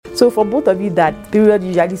So for both of you that period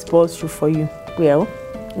usually spoils you for you, well,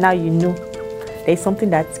 now you know there's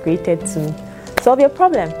something that's created to solve your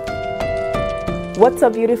problem. What's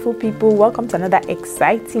up, beautiful people? Welcome to another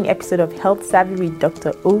exciting episode of Health Savvy with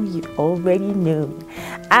Dr. O. You already know.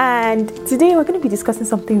 And today we're going to be discussing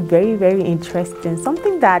something very, very interesting,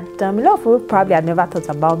 something that a lot of people probably have never thought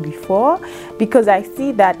about before, because I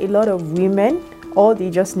see that a lot of women, all they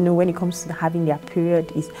just know when it comes to having their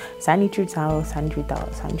period is sanitary towel, sanitary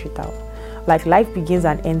towel, sanitary towel. Like life begins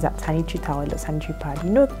and ends at sanitary towel or sanitary pad. You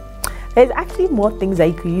know, there's actually more things that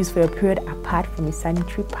you could use for your period apart from a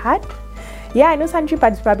sanitary pad. Yeah, I know sanitary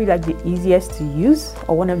pad is probably like the easiest to use,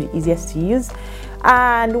 or one of the easiest to use,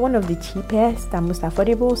 and one of the cheapest and most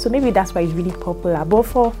affordable. So maybe that's why it's really popular. But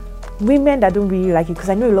for women that don't really like it, because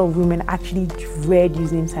I know a lot of women actually dread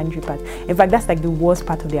using sanitary pads. In fact, that's like the worst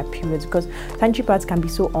part of their periods, because sanitary pads can be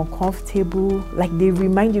so uncomfortable. Like they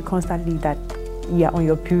remind you constantly that you're on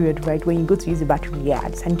your period, right? When you go to use the bathroom, yeah,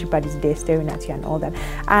 the sanitary pad is there staring at you and all that.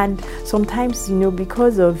 And sometimes, you know,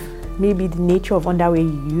 because of maybe the nature of underwear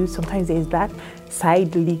you use, sometimes there's that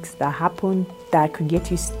side leaks that happen that could get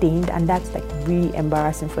you stained, and that's like really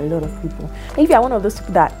embarrassing for a lot of people. If you're one of those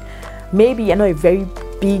people that maybe you're not a very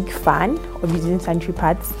big fan of using sanitary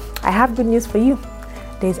pads, I have good news for you.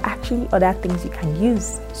 There's actually other things you can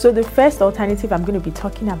use. So the first alternative I'm going to be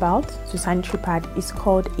talking about to sanitary pad is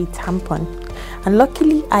called a tampon. And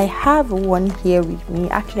luckily I have one here with me.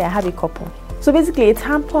 Actually, I have a couple. So basically a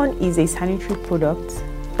tampon is a sanitary product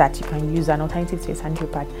that you can use, an alternative to a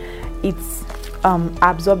sanitary pad. It's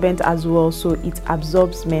absorbent as well, so it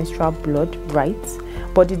absorbs menstrual blood, right?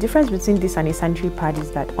 But the difference between this and a sanitary pad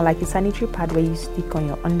is that unlike a sanitary pad where you stick on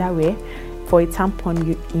your underwear, for a tampon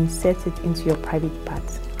you insert it into your private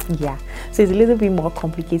parts. Yeah, so it's a little bit more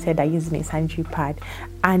complicated than using a sanitary pad,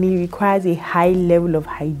 and it requires a high level of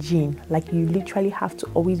hygiene. Like you literally have to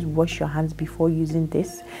always wash your hands before using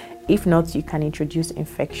this. If not, you can introduce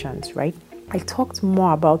infections, right? I talked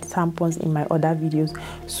more about tampons in my other videos,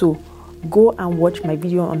 so go and watch my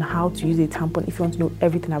video on how to use a tampon if you want to know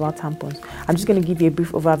everything about tampons. I'm just going to give you a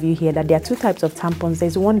brief overview here that there are two types of tampons.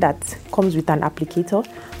 There's one that comes with an applicator.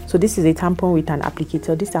 So this is a tampon with an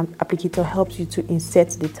applicator. This applicator helps you to insert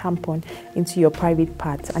the tampon into your private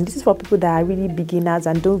parts, and this is for people that are really beginners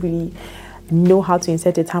and don't really know how to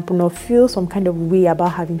insert a tampon or feel some kind of way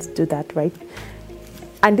about having to do that, right?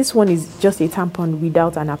 And this one is just a tampon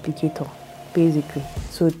without an applicator, basically.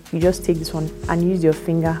 So you just take this one and use your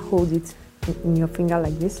finger, hold it in your finger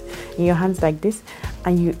like this, in your hands like this,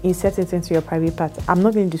 and you insert it into your private part. I'm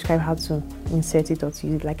not going to describe how to insert it or to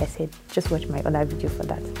use it. Like I said, just watch my other video for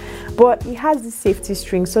that. But it has this safety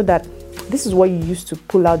string, so that this is what you use to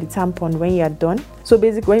pull out the tampon when you are done. So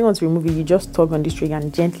basically, when you want to remove it, you just tug on the string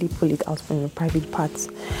and gently pull it out from your private parts.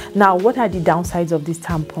 Now, what are the downsides of this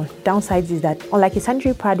tampon? Downsides is that unlike a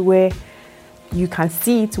sanitary pad where you can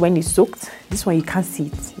see it when it's soaked, this one you can't see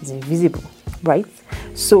it. It's invisible, right?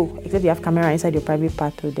 So except you have camera inside your private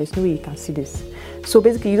part, there's no way you can see this. So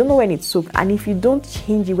basically, you don't know when it's soaked, and if you don't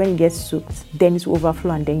change it when it gets soaked, then it will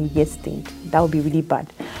overflow and then you get stained. That would be really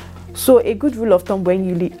bad. So a good rule of thumb when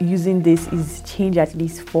you're using this is change at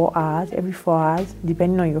least 4 hours, every 4 hours,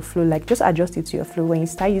 depending on your flow. Like just adjust it to your flow. When you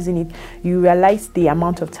start using it, you realize the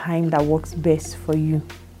amount of time that works best for you.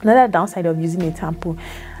 Another downside of using a tampon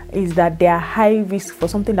is that they are high risk for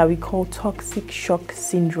something that we call toxic shock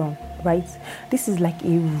syndrome, right? This is like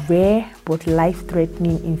a rare but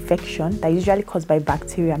life-threatening infection that is usually caused by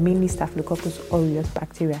bacteria, mainly Staphylococcus aureus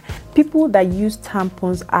bacteria. People that use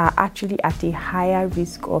tampons are actually at a higher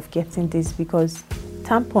risk of getting this because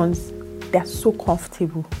tampons, they're so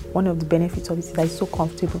comfortable. One of the benefits of it is that it's so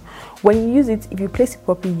comfortable. When you use it, if you place it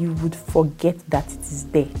properly, you would forget that it is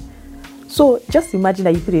there. So just imagine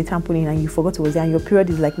that you put a tampon in and you forgot it was there, and your period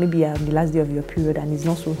is like maybe on the last day of your period and it's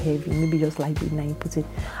not so heavy, maybe just like it, and you put it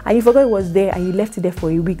and you forgot it was there and you left it there for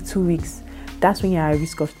a week, 2 weeks. That's when you're at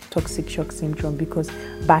risk of toxic shock syndrome, because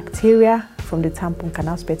bacteria from the tampon can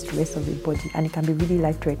now spread to the rest of the body and it can be really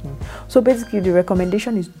life-threatening. So basically the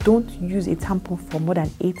recommendation is don't use a tampon for more than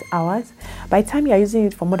 8 hours. By the time you are using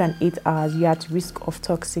it for more than 8 hours, you are at risk of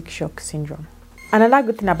toxic shock syndrome. Another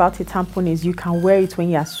good thing about a tampon is you can wear it when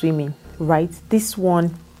you are swimming, right? This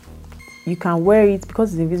one, you can wear it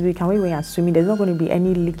because it's invisible. You can wear it when you're swimming. There's not going to be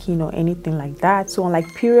any leaking or anything like that. So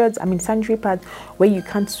unlike periods, sanitary pads where you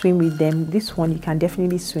can't swim with them, this one you can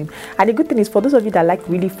definitely swim. And the good thing is, for those of you that like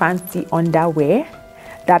really fancy underwear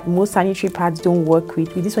that most sanitary pads don't work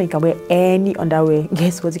with this one you can wear any underwear.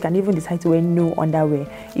 Guess what? You can even decide to wear no underwear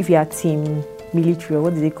if you are team military, or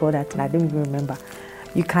what do they call that? And I don't even remember.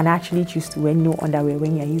 You can actually choose to wear no underwear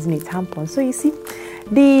when you're using a tampon. So you see,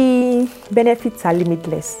 The benefits are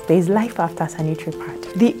limitless. There is life after sanitary pad.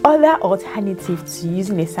 The other alternative to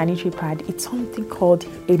using a sanitary pad is something called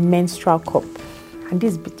a menstrual cup. And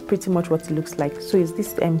this is pretty much what it looks like. So it's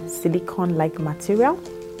this silicone-like material.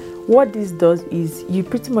 What this does is you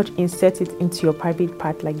pretty much insert it into your private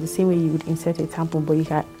part like the same way you would insert a tampon, but you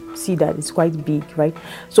can see that it's quite big, right?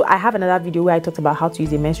 So I have another video where I talked about how to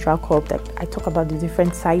use a menstrual cup, that I talk about the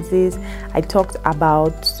different sizes. I talked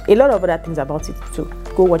about a lot of other things about it, so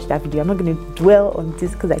go watch that video. I'm not going to dwell on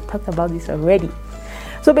this because I talked about this already.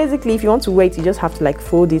 So basically, if you want to wear it, you just have to like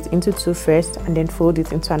fold it into two first and then fold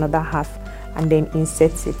it into another half and then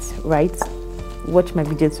insert it, right? Watch my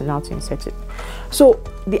video to know how to insert it. So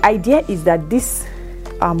the idea is that this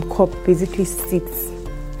cup basically sits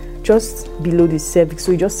just below the cervix,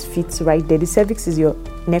 so it just fits right there. The cervix is your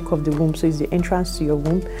neck of the womb, so it's the entrance to your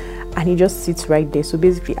womb, and it just sits right there. So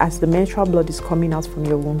basically, as the menstrual blood is coming out from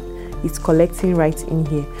your womb, it's collecting right in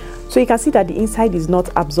here. So you can see that the inside is not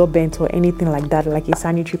absorbent or anything like that, like a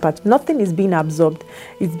sanitary pad. Nothing is being absorbed.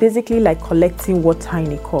 It's basically like collecting water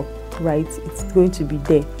in a cup, right? It's going to be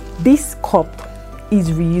there. This cup is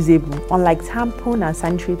reusable, unlike tampon and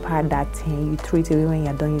sanitary pad that you throw it away when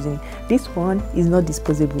you're done using it. This one is not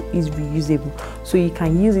disposable, it's reusable, so you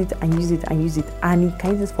can use it and use it and use it, and you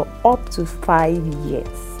can use it for up to 5 years.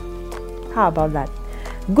 How about that?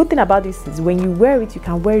 Good thing about this is when you wear it, you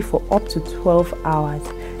can wear it for up to 12 hours.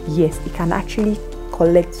 Yes, it can actually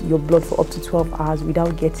collect your blood for up to 12 hours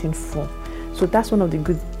without getting full. So that's one of the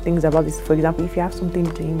good things about this. For example, if you have something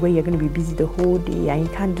doing where you're going to be busy the whole day and you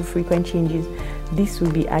can't do frequent changes, this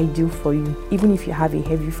will be ideal for you. Even if you have a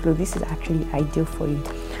heavy flow, this is actually ideal for you.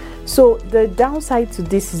 So the downside to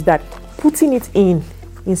this is that putting it in,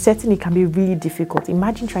 inserting it can be really difficult.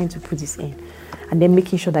 Imagine trying to put this in and then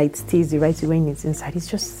making sure that it stays the right way when it's inside. It's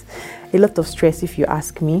just a lot of stress if you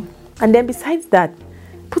ask me. And then besides that,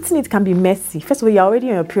 putting it can be messy. First of all, you're already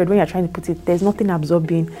on your period. When you're trying to put it, there's nothing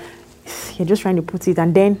absorbing. You're just trying to put it,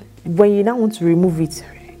 and then when you now want to remove it,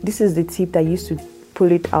 this is the tip that used to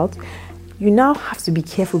pull it out. You now have to be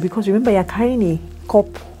careful because remember, you're carrying a cup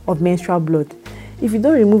of menstrual blood. If you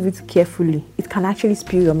don't remove it carefully, it can actually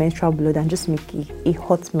spill your menstrual blood and just make a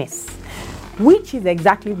hot mess, which is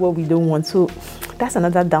exactly what we don't want. So that's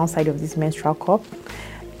another downside of this menstrual cup.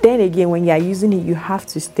 Then again, when you are using it, you have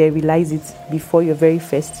to sterilize it before your very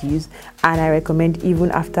first use, and I recommend even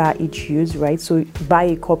after each use, right? So buy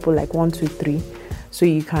a couple like 1, 2, 3, so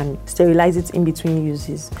you can sterilize it in between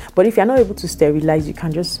uses. But if you're not able to sterilize, you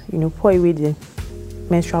can just pour away the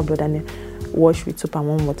menstrual blood and then wash with soap and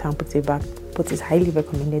warm water and put it back. But it's highly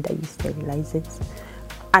recommended that you sterilize it.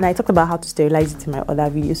 And I talked about how to sterilize it in my other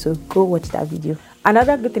video, so go watch that video.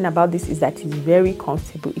 Another good thing about this is that it's very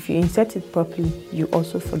comfortable. If you insert it properly, you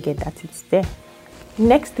also forget that it's there.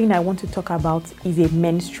 Next thing I want to talk about is a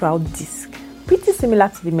menstrual disc. Pretty similar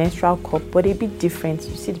to the menstrual cup, but a bit different.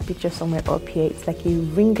 You see the picture somewhere up here. It's like a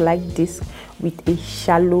ring-like disc with a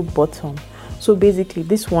shallow bottom. So basically,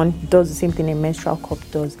 this one does the same thing a menstrual cup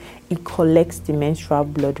does. It collects the menstrual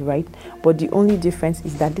blood, right? But the only difference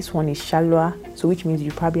is that this one is shallower, so which means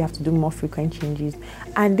you probably have to do more frequent changes.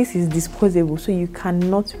 And this is disposable, so you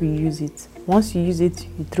cannot reuse it. Once you use it,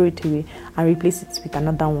 you throw it away and replace it with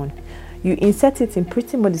another one. You insert it in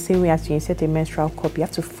pretty much the same way as you insert a menstrual cup. You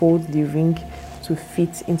have to fold the ring to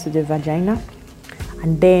fit into the vagina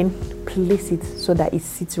and then place it so that it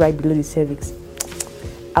sits right below the cervix.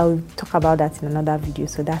 I'll talk about that in another video,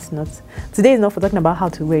 so that's not, today is not for talking about how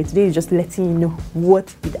to wear it. Today is just letting you know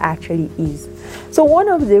what it actually is. So one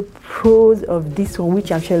of the pros of this one, which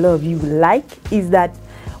I'm sure a lot of you will like, is that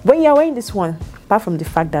when you're wearing this one, apart from the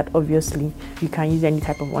fact that obviously you can use any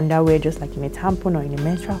type of underwear just like in a tampon or in a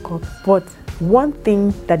menstrual cup, but one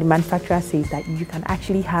thing that the manufacturer says that you can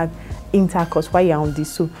actually have intercourse while you're on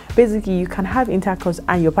this. So basically you can have intercourse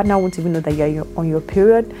and your partner won't even know that you're on your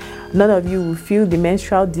period. None of you will feel the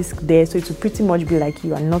menstrual disc there, so it will pretty much be like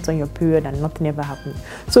you are not on your period and nothing ever happened.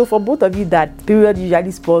 So for both of you that period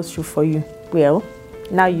usually spoils you for you, well,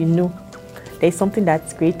 now you know there's something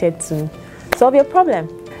that's created to solve your problem.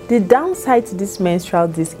 The downside to this menstrual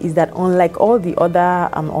disc is that unlike all the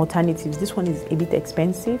other alternatives, this one is a bit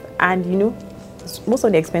expensive, and most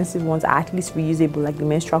of the expensive ones are at least reusable, like the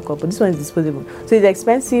menstrual cup, but this one is disposable. So it's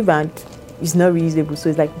expensive and it's not reusable. So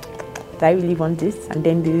it's like, do I really want this? And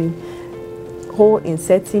then the whole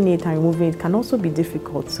inserting it and removing it can also be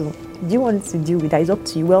difficult. So do you want to deal with that? It's up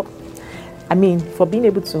to you. Well, I mean, for being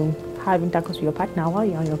able to have intercourse with your partner while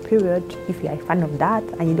you're on your period, if you're a fan of that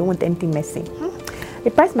and you don't want anything messy, the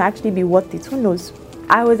price might actually be worth it. Who knows?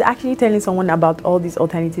 I was actually telling someone about all these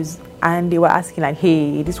alternatives, and they were asking like,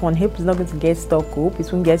 hey, this one, hope it's not going to get stuck. Hope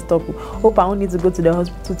it won't get stuck. Hope I won't need to go to the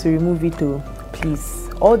hospital to remove it. Please,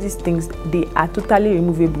 all these things, they are totally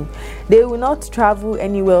removable. They will not travel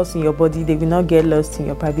anywhere else in your body. They will not get lost in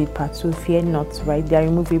your private part, so fear not, right? They are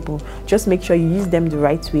removable. Just make sure you use them the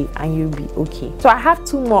right way and you'll be okay. So I have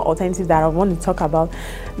two more alternatives that I want to talk about.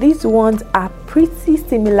 These ones are pretty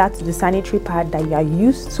similar to the sanitary pad that you are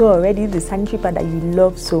used to already, the sanitary pad that you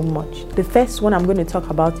love so much. The first one I'm going to talk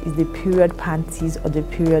about is the period panties or the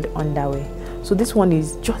period underwear. So this one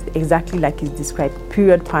is just exactly like it's described,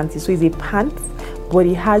 period panties. So it's a pants, but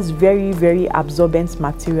it has very, very absorbent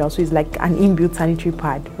material. So it's like an inbuilt sanitary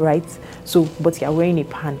pad, right? So, but you're wearing a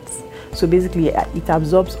pants. So basically it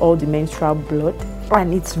absorbs all the menstrual blood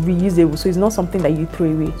and it's reusable. So it's not something that you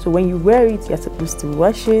throw away. So when you wear it, you're supposed to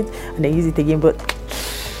wash it and then use it again. But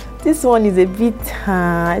this one is a bit,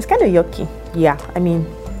 it's kind of yucky. Yeah, I mean,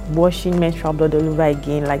 washing menstrual blood all over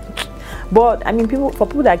again, like, but I mean, for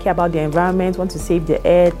people that care about the environment, want to save the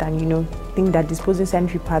earth, and think that disposing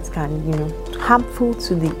sanitary pads can harmful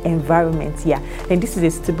to the environment, yeah, then this is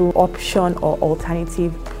a stable option or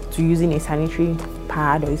alternative to using a sanitary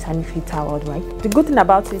pad or a sanitary towel, right? The good thing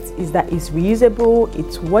about it is that it's reusable,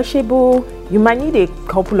 it's washable. You might need a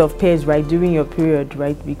couple of pairs, right, during your period,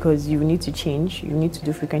 right, because you need to change, you need to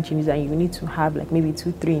do frequent changes, and you need to have like maybe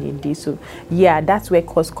 2-3 in a day. So yeah, that's where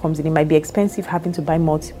cost comes in. It might be expensive having to buy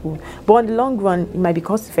multiple, but on the long run it might be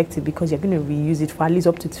cost effective because you're going to reuse it for at least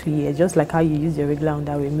up to 2 years, just like how you use your regular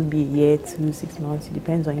underwear, maybe a year, 2, 6 months, it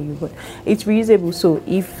depends on you, but it's reusable. So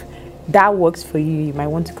if that works for you, you might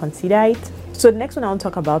want to consider it. So the next one I want to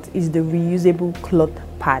talk about is the reusable cloth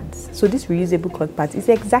pads. So this reusable cloth pads is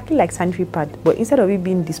exactly like sanitary pad, but instead of it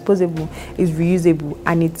being disposable, it's reusable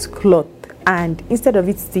and it's cloth. And instead of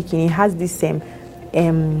it sticking, it has this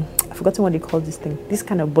I've forgotten what they call this thing. This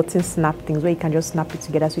kind of button snap things where you can just snap it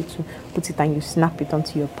together. So you put it and you snap it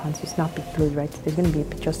onto your pants. You snap it close, right? There's going to be a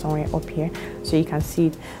picture somewhere up here so you can see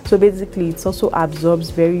it. So basically, it also absorbs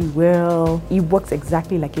very well. It works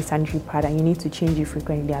exactly like a sanitary pad, and you need to change it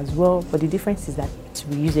frequently as well. But the difference is that it's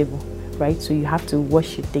reusable, right? So you have to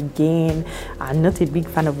wash it again. I'm not a big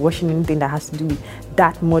fan of washing anything that has to do with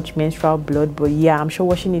that much menstrual blood, but yeah, I'm sure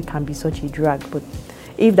washing it can be such a drag. But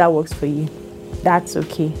if that works for you, that's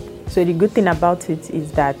okay. So the good thing about it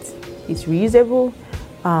is that it's reusable.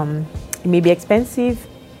 It may be expensive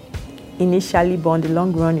initially, but on the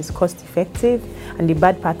long run it's cost effective. And the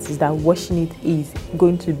bad part is that washing it is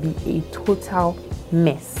going to be a total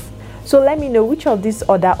mess. So let me know, which of these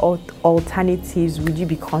other alternatives would you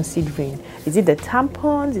be considering? Is it the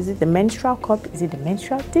tampons? Is it the menstrual cup? Is it the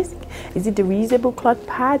menstrual disc? Is it the reusable cloth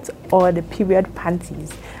pads or the period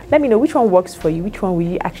panties? Let me know which one works for you. Which one will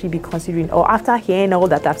you actually be considering? Or after hearing all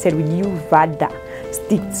that I've said, would you rather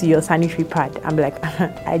stick to your sanitary pad? I'm like,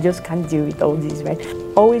 I just can't deal with all these, right?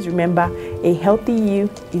 Always remember, a healthy you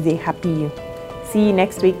is a happy you. See you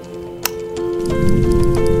next week.